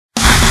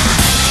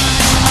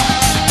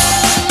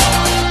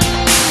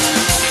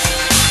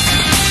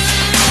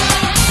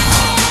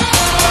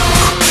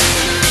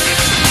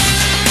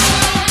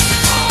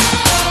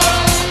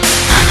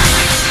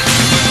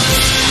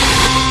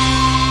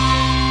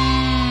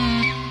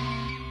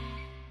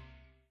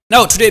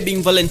Now, today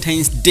being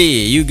Valentine's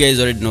Day, you guys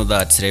already know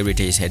that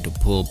celebrities had to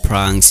pull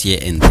pranks here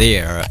and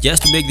there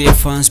just to make their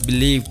fans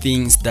believe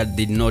things that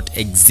did not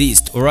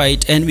exist,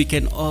 alright? And we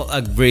can all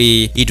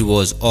agree it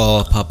was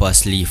all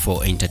purposely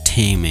for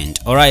entertainment,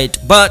 alright?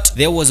 But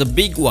there was a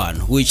big one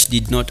which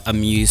did not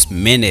amuse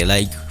many,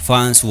 like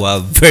fans were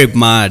very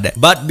mad.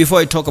 But before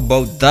I talk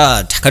about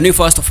that, can we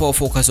first of all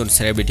focus on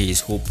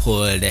celebrities who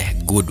pulled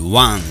good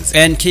ones?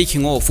 And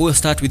kicking off, we'll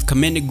start with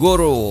Kamene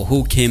Goro,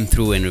 who came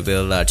through and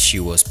revealed that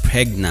she was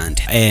pregnant.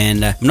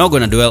 And I'm not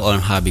gonna dwell on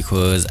her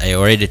because I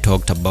already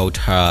talked about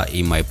her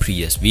in my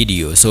previous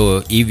video. So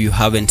if you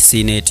haven't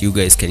seen it, you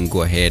guys can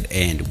go ahead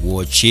and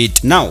watch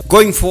it. Now,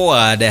 going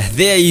forward,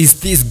 there is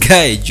this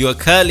guy,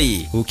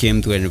 Juacali, who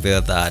came through and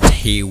revealed that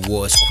he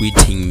was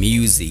quitting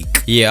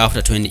music. Yeah,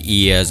 after 20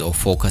 years of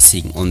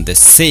focusing on the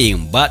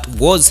same. But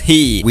was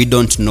he? We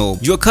don't know.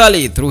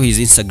 Juacali, through his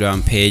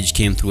Instagram page,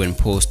 came through and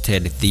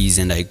posted these,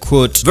 and I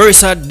quote, "Very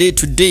sad day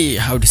today.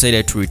 I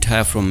decided to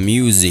retire from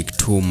music.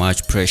 Too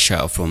much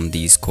pressure from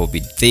this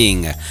COVID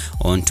thing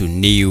onto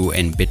new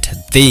and better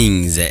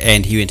things."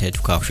 And he went ahead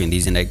to caption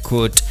this, and I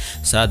quote,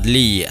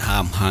 "Sadly,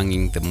 I'm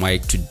hanging the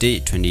mic today.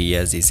 20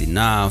 years is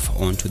enough.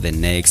 On to the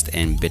next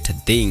and better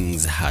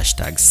things.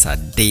 Hashtag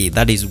sad day."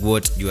 That is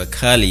what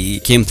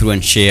Juacali came through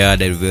and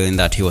shared, revealing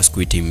that he was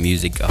quitting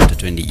music after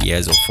 20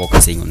 years of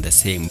focusing on the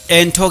same.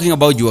 And talking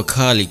about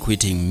Juacali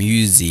quitting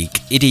music,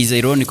 it is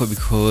ironical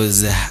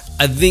because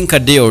I think a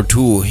day or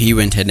two he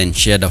went ahead and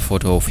shared a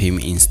photo of him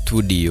in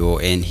studio,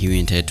 and he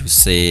went ahead to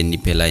say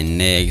nipela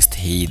next,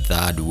 he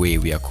that way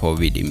we are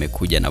COVID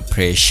imekuja na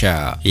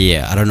pressure.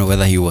 Yeah, I don't know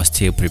whether he was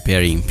still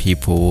preparing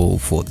people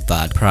for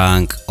that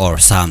prank or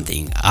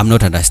something. I'm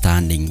not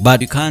understanding,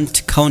 but you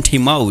can't count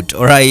him out,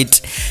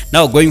 alright?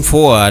 Now going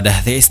forward,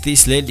 there's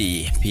this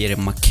lady, pierra,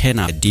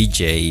 a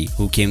DJ,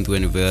 who came to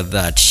unveil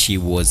that she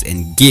was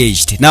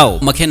engaged. Now,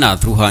 Makena,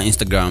 through her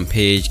Instagram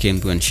page, came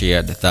to and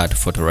shared that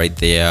photo right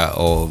there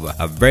of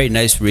a very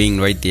nice ring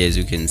right there, as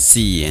you can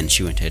see, and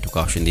she went ahead to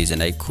caption this,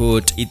 and I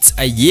quote, "It's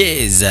a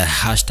yes,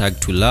 hashtag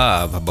to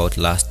love, about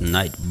last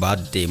night,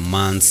 birthday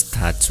month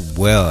starts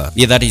well."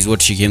 Yeah, that is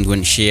what she came to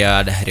and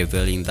shared,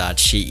 revealing that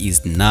she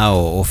is now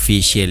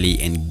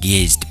officially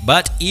engaged.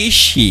 But is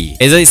she?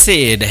 As I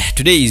said,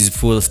 today is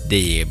Fool's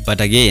Day,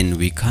 but again,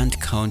 we can't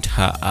count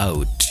her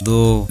out,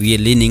 though we are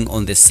leaning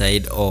on the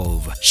side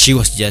of she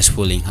was just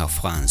fooling her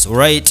fans.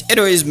 Alright,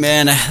 anyways,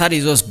 man, that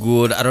is what's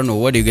good. I don't know,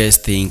 what do you guys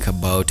think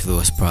about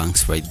those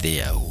pranks right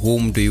there?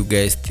 Whom do you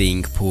guys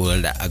think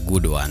pulled a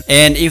good one?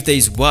 And if there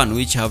is one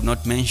which I have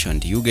not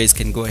mentioned, you guys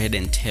can go ahead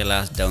and tell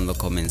us down the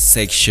comment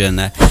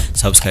section.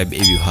 Subscribe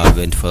if you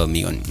haven't. Follow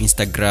me on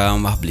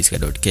Instagram,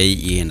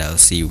 bliska.ke, and I'll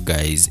see you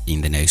guys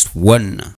in the next one.